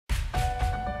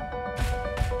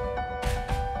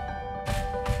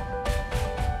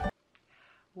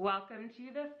Welcome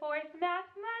to the fourth Math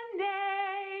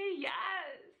Monday.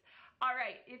 Yes. All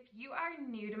right, if you are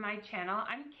new to my channel,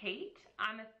 I'm Kate.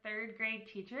 I'm a third grade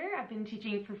teacher. I've been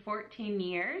teaching for 14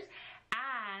 years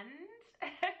and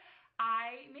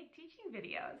I make teaching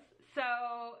videos.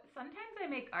 So sometimes I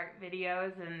make art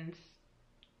videos and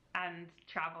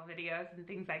travel videos and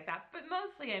things like that, but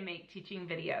mostly I make teaching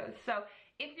videos. So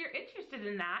if you're interested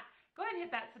in that, go ahead and hit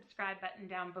that subscribe button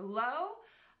down below.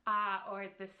 Or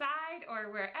at the side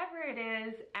or wherever it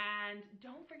is, and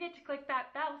don't forget to click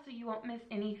that bell so you won't miss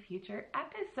any future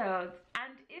episodes.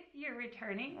 And if you're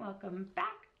returning, welcome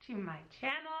back to my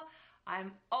channel.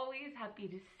 I'm always happy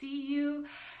to see you.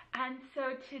 And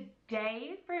so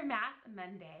today for Math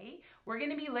Monday, we're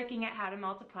going to be looking at how to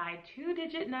multiply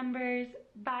two-digit numbers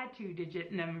by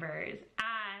two-digit numbers.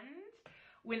 And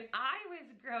when I was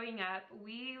growing up,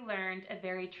 we learned a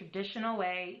very traditional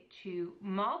way to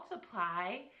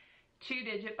multiply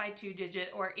two-digit by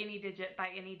two-digit or any digit by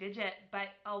any digit, but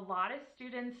a lot of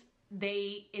students,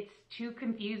 it's too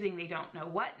confusing. They don't know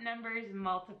what numbers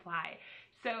multiply.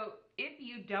 So if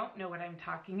you don't know what I'm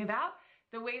talking about,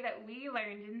 the way that we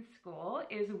learned in school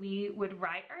is we would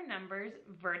write our numbers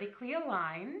vertically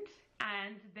aligned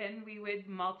and then we would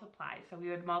multiply. So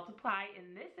we would multiply,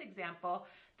 in this example,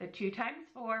 the 2 times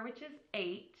 4, which is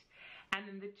 8, and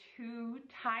then the 2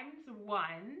 times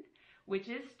 1, which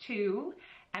is 2,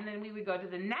 and then we would go to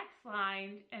the next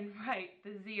line and write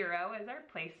the 0 as our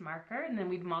place marker, and then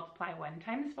we'd multiply 1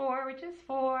 times 4, which is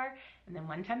 4, and then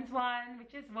 1 times 1,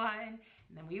 which is 1, and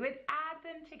then we would add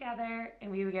them together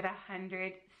and we would get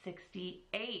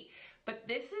 168. But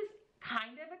this is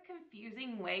kind of a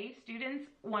confusing way. Students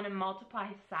want to multiply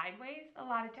sideways a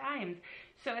lot of times.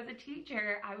 So as a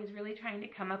teacher, I was really trying to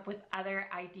come up with other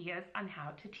ideas on how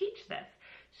to teach this.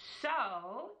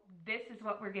 So this is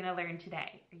what we're going to learn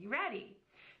today. Are you ready?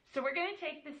 So we're going to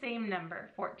take the same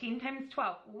number, 14 times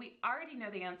 12. We already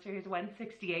know the answer is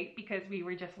 168 because we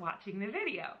were just watching the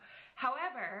video.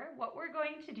 However, what we're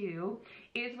going to do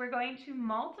is we're going to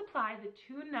multiply the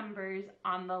two numbers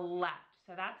on the left.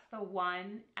 So that's the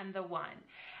 1 and the 1.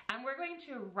 And we're going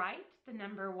to write the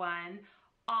number 1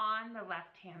 on the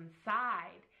left-hand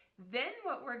side. Then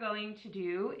what we're going to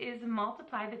do is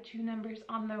multiply the two numbers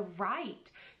on the right.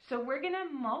 So we're going to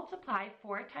multiply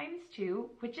 4 times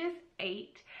 2, which is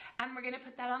 8, and we're going to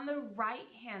put that on the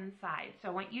right-hand side. So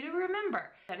I want you to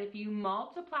remember that if you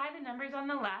multiply the numbers on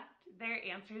the left, their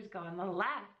answers go on the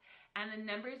left, and the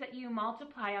numbers that you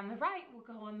multiply on the right will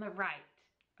go on the right.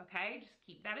 Okay, just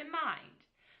keep that in mind.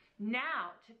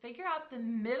 Now, to figure out the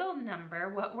middle number,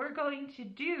 what we're going to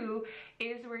do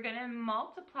is we're going to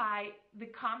multiply the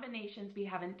combinations we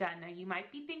haven't done. Now, you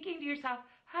might be thinking to yourself,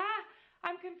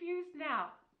 I'm confused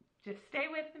now. Just stay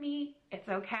with me. It's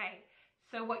okay.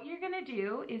 So what you're going to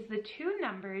do is the two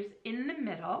numbers in the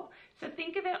middle. So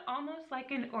think of it almost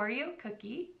like an Oreo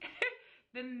cookie.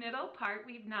 The middle part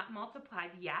we've not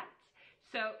multiplied yet.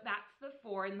 So that's the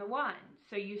 4 and the 1.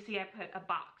 So you see I put a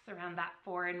box around that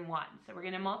 4 and 1. So we're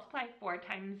going to multiply 4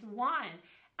 times 1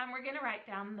 and we're going to write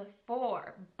down the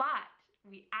 4. But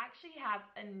we actually have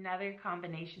another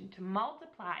combination to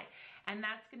multiply, and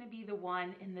that's going to be the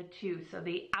 1 and the 2. So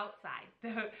the outside,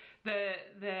 the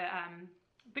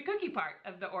cookie part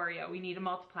of the Oreo, we need to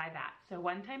multiply that. So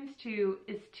 1 times 2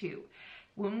 is 2.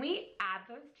 When we add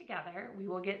those together, we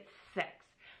will get 6.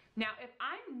 Now, if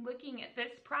I'm looking at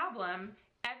this problem,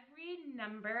 every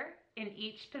number in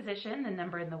each position, the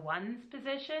number in the ones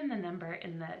position, the number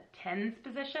in the tens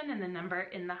position, and the number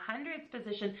in the hundreds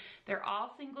position, they're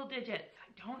all single digits.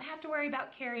 I don't have to worry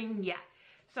about carrying yet.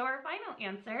 So our final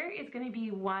answer is going to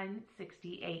be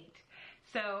 168.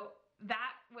 So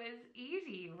that was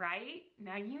easy, right?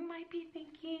 Now you might be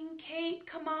thinking, Kate,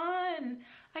 come on.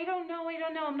 I don't know.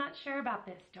 I'm not sure about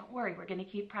this. Don't worry, we're going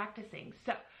to keep practicing.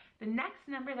 So the next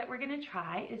number that we're going to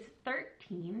try is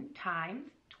 13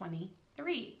 times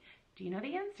 23. Do you know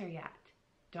the answer yet?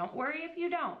 Don't worry if you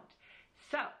don't.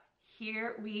 So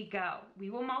here we go. We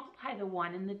will multiply the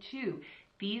 1 and the 2.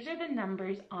 These are the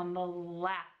numbers on the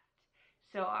left.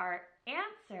 So our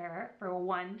answer for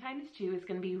 1 times 2 is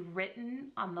going to be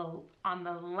written on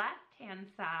the left-hand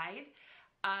side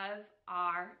of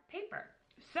our paper.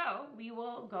 So we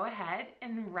will go ahead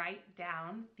and write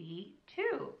down the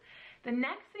 2. The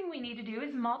next thing we need to do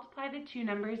is multiply the two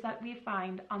numbers that we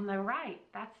find on the right.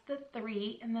 That's the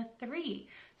 3 and the 3.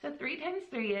 So 3 times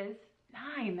 3 is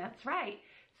 9. That's right.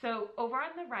 So over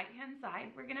on the right-hand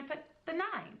side, we're going to put the 9.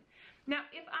 Now,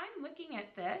 if I'm looking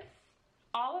at this,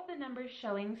 all of the numbers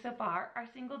showing so far are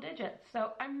single digits.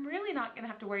 So I'm really not going to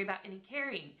have to worry about any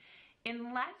carrying.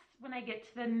 Unless when I get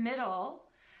to the middle,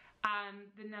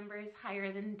 the number is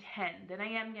higher than 10, then I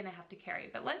am gonna have to carry.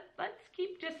 But let's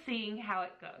keep just seeing how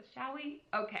it goes, shall we?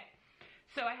 Okay,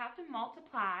 so I have to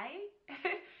multiply.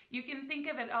 You can think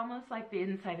of it almost like the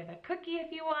inside of a cookie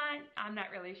if you want. I'm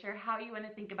not really sure how you want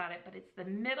to think about it, but it's the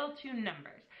middle two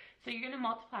numbers. So you're gonna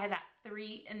multiply that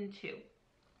 3 and 2,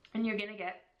 and you're gonna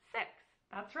get 6.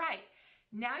 That's right.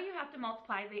 Now you have to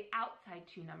multiply the outside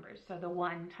two numbers, so the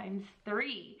 1 times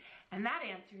 3, and that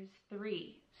answer is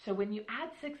 3. So when you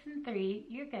add 6 and 3,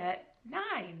 you get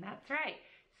 9. That's right.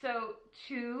 So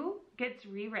 2 gets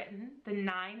rewritten, the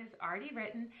 9 is already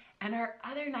written, and our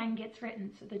other 9 gets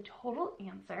written. So the total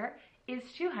answer is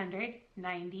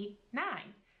 299.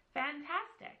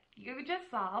 Fantastic. You just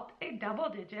solved a double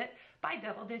digit by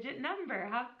double digit number.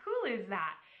 How cool is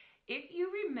that? If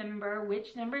you remember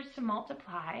which numbers to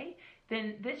multiply,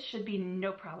 then this should be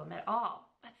no problem at all.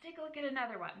 Let's take a look at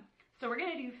another one. So we're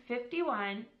gonna do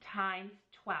 51 times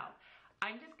 12.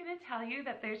 I'm just gonna tell you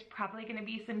that there's probably gonna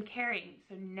be some carrying.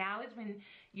 So now is when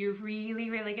you're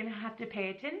really gonna have to pay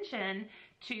attention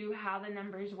to how the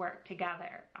numbers work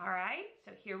together, all right?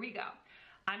 So here we go.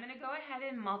 I'm gonna go ahead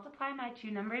and multiply my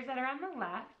two numbers that are on the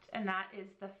left, and that is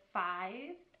the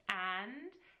 5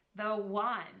 and the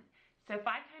 1. So 5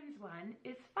 times 1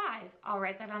 is 5. I'll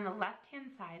write that on the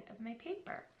left-hand side of my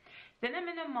paper. Then I'm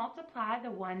going to multiply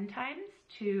the 1 times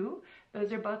 2.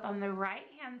 Those are both on the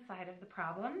right-hand side of the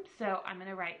problem. So I'm going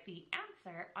to write the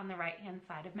answer on the right-hand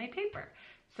side of my paper.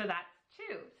 So that's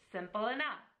 2. Simple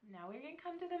enough. Now we're going to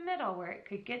come to the middle where it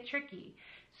could get tricky.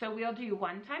 So we'll do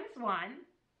 1 times 1,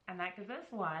 and that gives us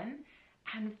 1.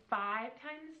 And 5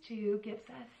 times 2 gives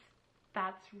us,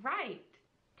 that's right,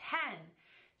 10.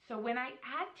 So when I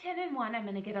add 10 and 1, I'm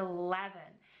gonna get 11.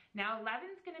 Now 11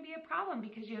 is gonna be a problem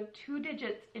because you have 2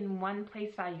 digits in one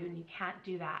place value and you can't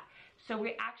do that. So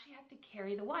we actually have to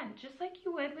carry the 1, just like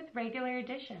you would with regular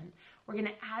addition. We're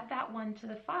gonna add that 1 to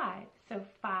the 5. So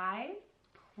 5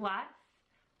 plus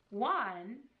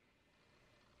 1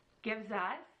 gives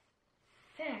us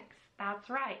 6, that's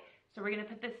right. So we're gonna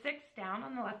put the 6 down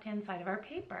on the left-hand side of our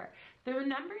paper. The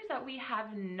numbers that we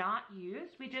have not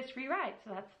used, we just rewrite. So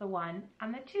that's the 1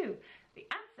 and the 2. The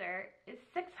answer is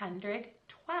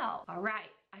 612. All right,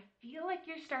 I feel like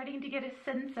you're starting to get a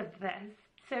sense of this.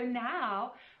 So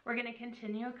now we're gonna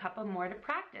continue a couple more to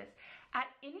practice. At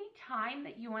any time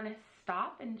that you wanna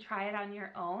stop and try it on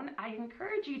your own, I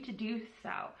encourage you to do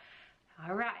so.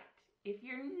 All right, if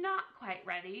you're not quite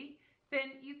ready,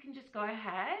 then you can just go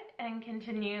ahead and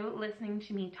continue listening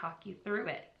to me talk you through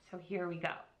it. So here we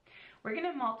go. We're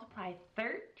gonna multiply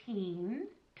 13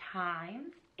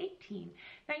 times 18.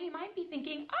 Now you might be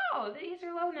thinking, oh, these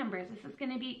are low numbers. This is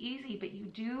gonna be easy, but you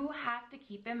do have to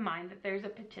keep in mind that there's a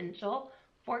potential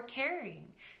for carrying.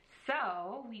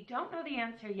 So we don't know the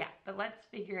answer yet, but let's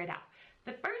figure it out.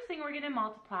 The first thing we're gonna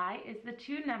multiply is the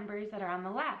two numbers that are on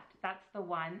the left. That's the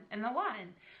 1 and the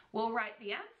 1. We'll write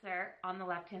the answer on the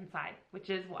left-hand side, which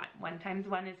is 1. 1 times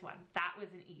 1 is 1. That was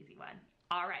an easy one.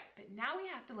 All right, but now we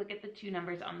have to look at the two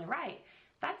numbers on the right.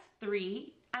 That's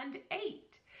 3 and 8.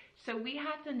 So we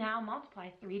have to now multiply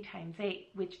 3 times 8,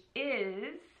 which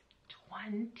is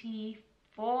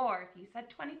 24. If you said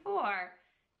 24,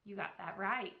 you got that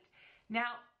right.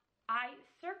 Now, I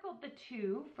circled the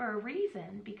 2 for a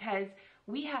reason because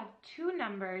we have two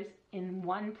numbers in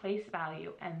one place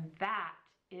value, and that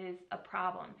is a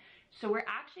problem. So we're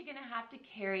actually gonna have to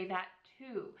carry that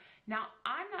 2. Now,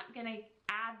 I'm not gonna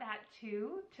add that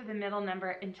 2 to the middle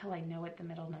number until I know what the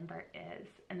middle number is.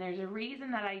 And there's a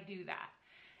reason that I do that.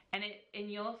 And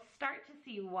you'll start to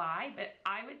see why, but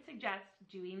I would suggest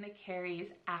doing the carries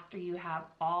after you have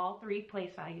all 3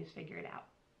 place values figured out.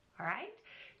 All right?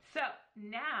 So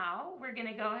now we're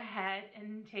gonna go ahead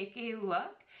and take a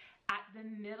look at the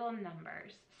middle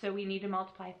numbers. So we need to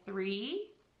multiply 3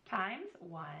 times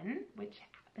 1, which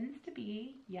happens to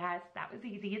be, yes, that was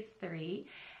easy, it's 3.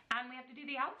 And we have to do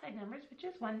the outside numbers, which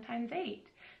is 1 times 8.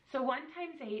 So 1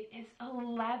 times 8 is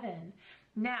 11.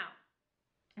 Now,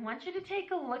 I want you to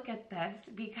take a look at this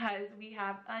because we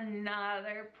have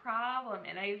another problem,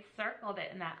 and I've circled it,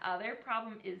 and that other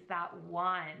problem is that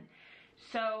 1.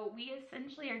 So we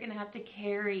essentially are gonna have to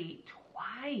carry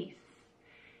twice.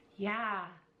 Yeah,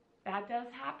 that does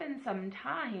happen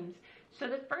sometimes. So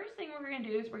the first thing we're gonna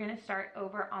do is we're gonna start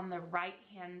over on the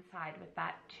right-hand side with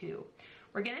that 2.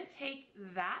 We're gonna take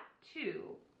that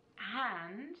 2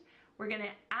 and we're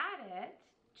gonna add it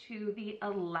to the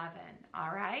 11,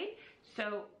 all right?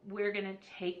 So we're gonna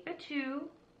take the 2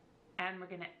 and we're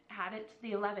gonna add it to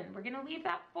the 11. We're gonna leave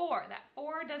that 4. That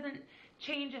 4 doesn't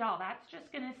change at all. That's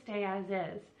just gonna stay as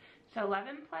is. So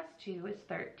 11 plus 2 is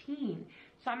 13.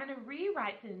 So I'm gonna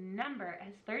rewrite the number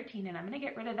as 13 and I'm gonna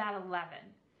get rid of that 11.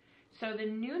 So the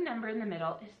new number in the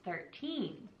middle is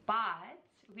 13, but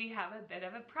we have a bit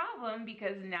of a problem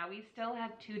because now we still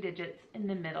have 2 digits in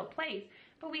the middle place,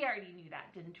 but we already knew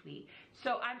that, didn't we?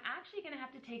 So I'm actually gonna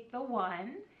have to take the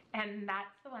 1, and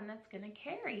that's the one that's gonna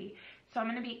carry. So I'm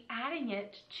gonna be adding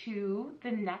it to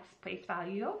the next place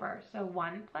value over. So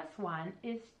 1 plus 1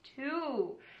 is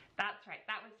 2. That's right,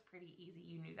 that was pretty easy,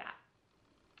 you knew that.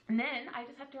 And then I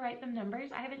just have to write the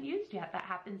numbers I haven't used yet. That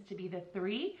happens to be the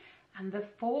 3 and the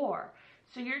 4.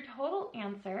 So your total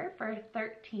answer for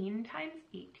 13 times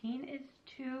 18 is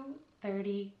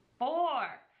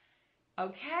 234.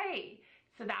 Okay,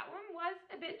 so that one was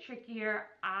a bit trickier,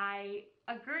 I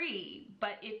agree.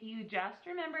 But if you just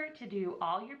remember to do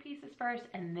all your pieces first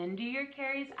and then do your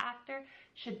carries after,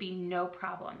 should be no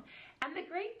problem. And the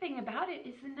great thing about it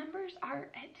is the numbers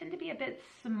tend to be a bit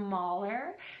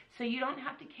smaller, so you don't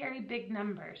have to carry big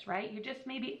numbers, right? You're just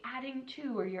maybe adding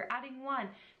 2 or you're adding 1.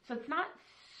 So it's not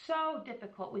so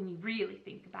difficult when you really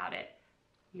think about it.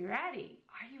 You ready?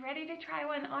 Are you ready to try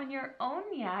one on your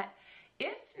own yet?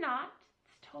 If not,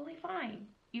 it's totally fine.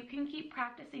 You can keep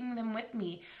practicing them with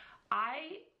me.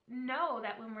 I know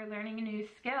that when we're learning a new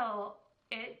skill,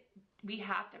 we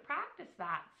have to practice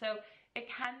that. So it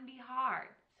can be hard.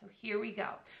 So here we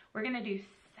go. We're gonna do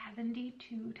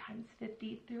 72 times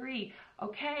 53.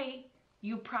 Okay,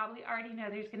 you probably already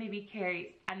know there's gonna be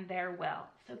carries, and there will.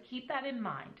 So keep that in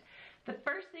mind. The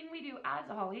first thing we do, as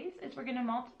always, is we're gonna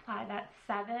multiply that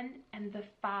 7 and the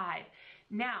 5.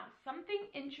 Now, something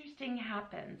interesting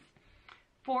happens.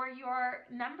 For your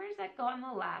numbers that go on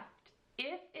the left,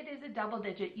 if it is a double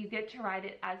digit, you get to write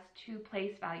it as 2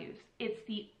 place values. It's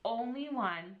the only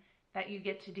one that you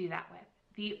get to do that with.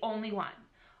 The only one.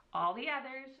 All the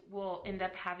others will end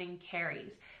up having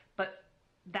carries, but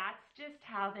that's just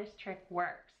how this trick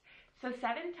works. So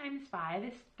 7 times 5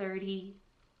 is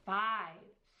 35.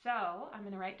 So I'm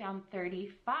gonna write down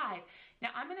 35.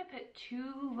 Now I'm gonna put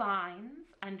 2 lines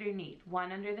underneath,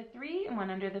 one under the 3 and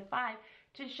one under the 5,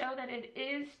 to show that it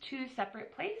is 2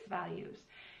 separate place values.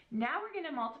 Now we're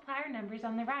gonna multiply our numbers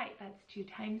on the right. That's 2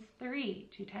 times 3.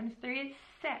 2 times 3 is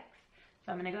 6.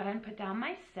 So I'm gonna go ahead and put down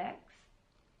my 6.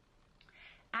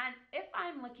 And if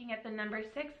I'm looking at the number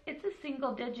 6, it's a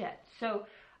single digit. So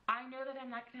I know that I'm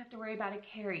not gonna have to worry about a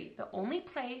carry. The only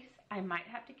place I might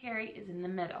have to carry is in the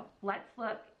middle. Let's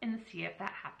look and see if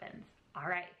that happens. All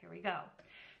right, here we go.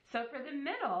 So for the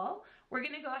middle, we're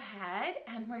gonna go ahead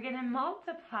and we're gonna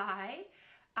multiply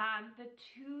the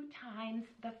 2 times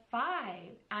the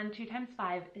 5. And 2 times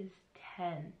 5 is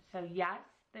 10. So yes,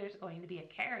 there's going to be a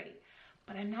carry,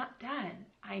 but I'm not done.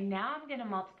 Now I'm gonna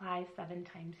multiply 7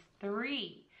 times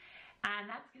 3. And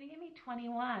that's gonna give me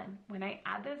 21. When I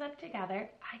add those up together,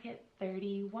 I get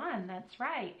 31, that's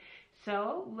right.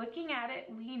 So looking at it,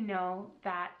 we know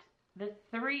that the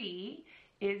 3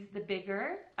 is the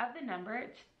bigger of the number.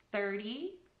 It's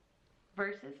 30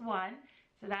 versus 1.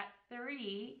 So that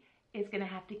 3 is gonna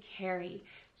have to carry.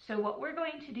 So what we're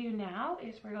going to do now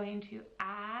is we're going to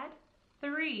add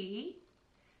 3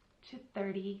 to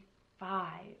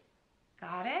 35.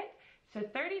 Got it? So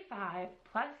 35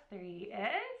 plus 3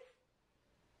 is,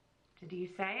 did you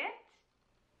say it?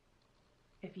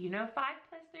 If you know 5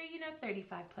 plus 3, you know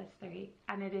 35 plus 3,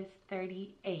 and it is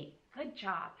 38. Good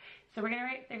job. So we're gonna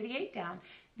write 38 down.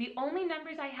 The only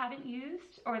numbers I haven't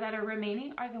used or that are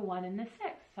remaining are the 1 and the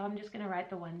 6. So I'm just gonna write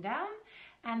the 1 down,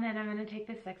 and then I'm gonna take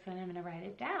the 6 and I'm gonna write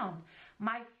it down.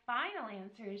 My final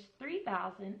answer is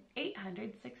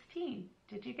 3,816.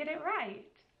 Did you get it right?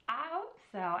 I hope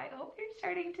so. I hope you're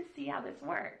starting to see how this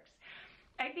works.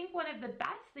 I think one of the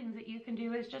best things that you can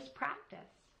do is just practice,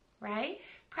 right?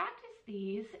 Practice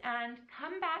these and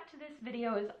come back to this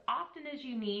video as often as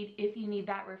you need if you need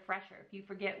that refresher, if you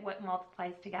forget what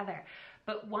multiplies together.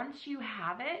 But once you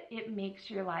have it, it makes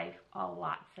your life a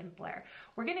lot simpler.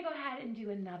 We're gonna go ahead and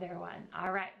do another one.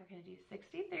 All right, we're gonna do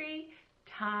 63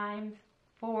 times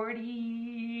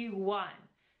 41.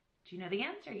 Do you know the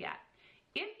answer yet?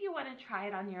 If you wanna try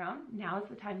it on your own, now is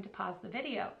the time to pause the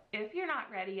video. If you're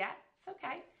not ready yet, it's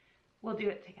okay. We'll do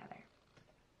it together.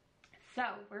 So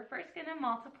we're first gonna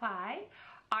multiply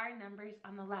our numbers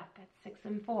on the left. That's 6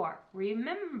 and 4.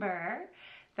 Remember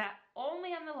that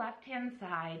only on the left-hand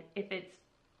side, if it's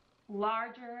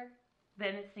larger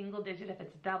than a single digit, if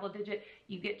it's double digit,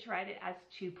 you get to write it as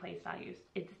 2 place values.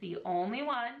 It's the only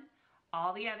one.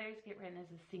 All the others get written as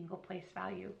a single place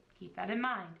value. Keep that in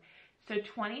mind. So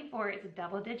 24 is a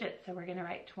double digit, so we're gonna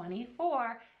write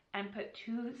 24 and put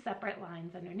 2 separate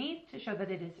lines underneath to show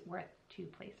that it is worth 2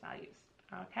 place values,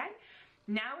 okay?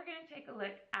 Now we're gonna take a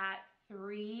look at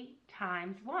 3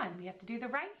 times 1. We have to do the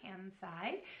right-hand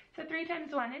side. So 3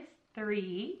 times 1 is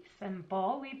 3,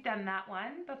 simple. We've done that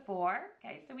one before,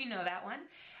 okay, so we know that one.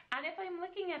 And if I'm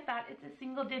looking at that, it's a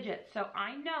single digit, so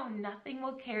I know nothing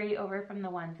will carry over from the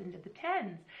 1s into the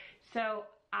 10s. So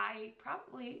I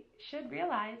probably should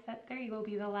realize that 3 will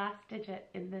be the last digit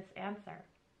in this answer.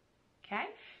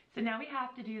 Okay, so now we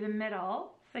have to do the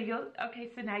middle. So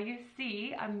so now you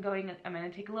see I'm gonna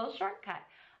take a little shortcut.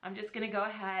 I'm just gonna go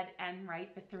ahead and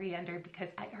write the 3 under because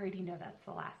I already know that's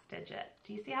the last digit.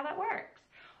 Do you see how that works?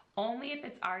 Only if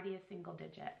it's already a single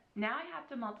digit. Now I have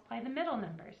to multiply the middle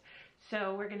numbers.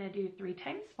 So we're gonna do 3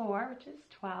 times 4, which is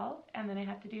 12, and then I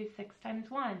have to do 6 times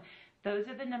 1. Those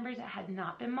are the numbers that had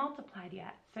not been multiplied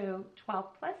yet. So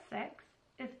 12 plus 6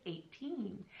 is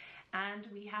 18. And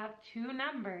we have 2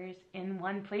 numbers in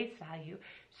one place value.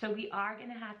 So we are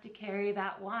gonna have to carry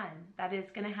that 1. That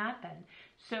is gonna happen.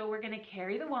 So we're gonna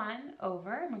carry the 1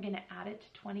 over and we're gonna add it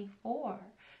to 24.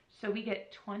 So we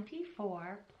get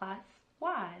 24 plus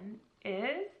 1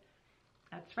 is,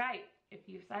 that's right, if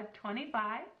you said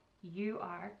 25, you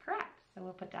are correct. So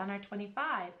we'll put down our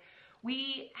 25.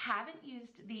 We haven't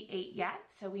used the 8 yet,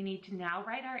 so we need to now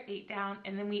write our 8 down,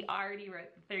 and then we already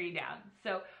wrote the 3 down.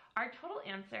 So our total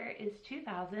answer is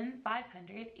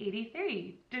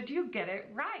 2,583. Did you get it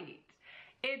right?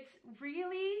 It's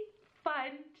really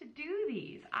fun to do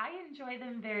these. I enjoy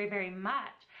them very, very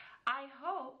much. I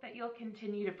hope that you'll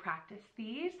continue to practice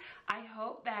these. I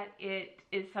hope that it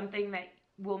is something that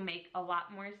will make a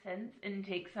lot more sense and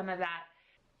take some of the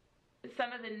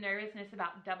nervousness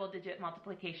about double-digit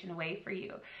multiplication away for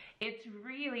you. It's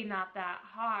really not that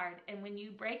hard, and when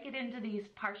you break it into these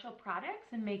partial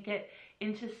products and make it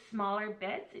into smaller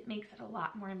bits, it makes it a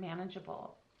lot more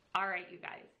manageable. All right, you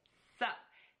guys, so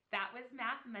that was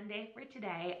Math Monday for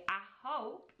today. I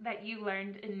hope that you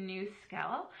learned a new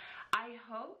skill. I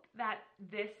hope that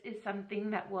this is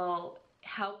something that will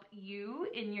help you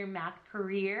in your math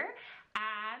career.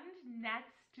 And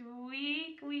next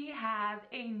week we have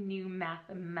a new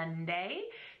Math Monday.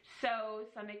 So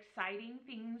some exciting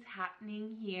things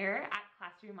happening here at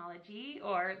Classroomology,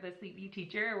 or the Sleepy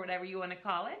Teacher, or whatever you want to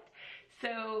call it.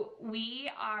 So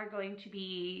we are going to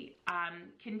be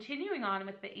continuing on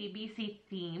with the ABC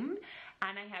theme,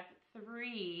 and I have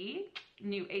 3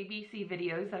 new ABC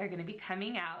videos that are going to be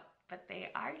coming out, but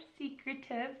they are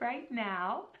secretive right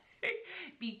now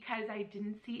because I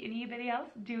didn't see anybody else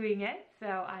doing it, so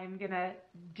I'm gonna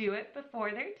do it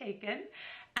before they're taken.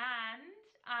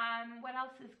 And what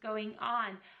else is going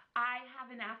on? I have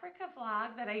an Africa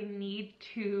vlog that I need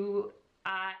to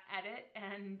edit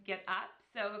and get up.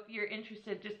 So if you're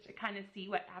interested just to kind of see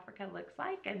what Africa looks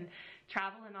like and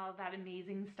travel and all of that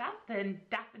amazing stuff, then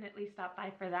definitely stop by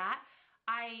for that.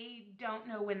 I don't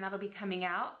know when that'll be coming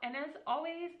out. And as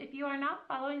always, if you are not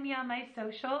following me on my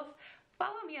socials,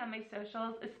 follow me on my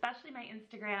socials, especially my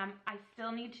Instagram. I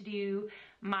still need to do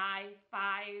my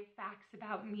 5 facts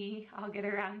about me. I'll get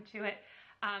around to it.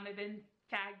 I've been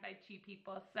tagged by 2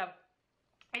 people. So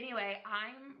anyway,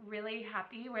 I'm really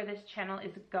happy where this channel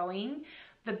is going.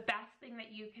 The best thing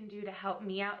that you can do to help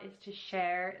me out is to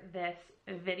share this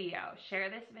video. Share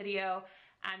this video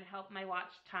and help my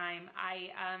watch time.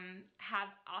 I have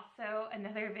also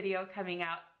another video coming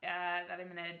out that I'm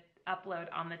gonna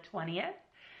upload on the 20th.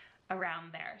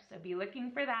 Around there, so be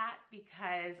looking for that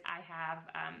because I have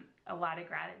a lot of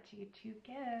gratitude to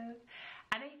give.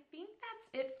 And I think that's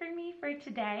it for me for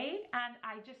today, and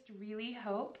I just really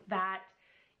hope that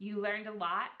you learned a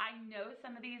lot. I know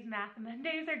some of these Math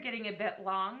Mondays are getting a bit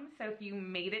long, so if you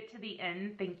made it to the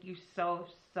end, thank you so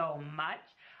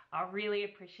much. I'll really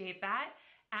appreciate that.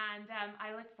 And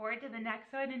I look forward to the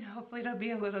next one, and hopefully it'll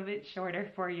be a little bit shorter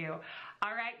for you.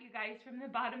 All right, you guys, from the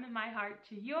bottom of my heart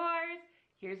to yours,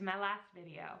 here's my last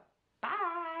video.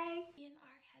 Bye! In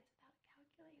our heads without a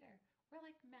calculator. We're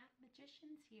like math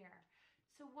magicians here.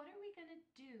 So what are we gonna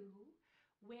do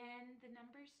when the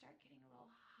numbers start getting a little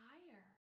higher?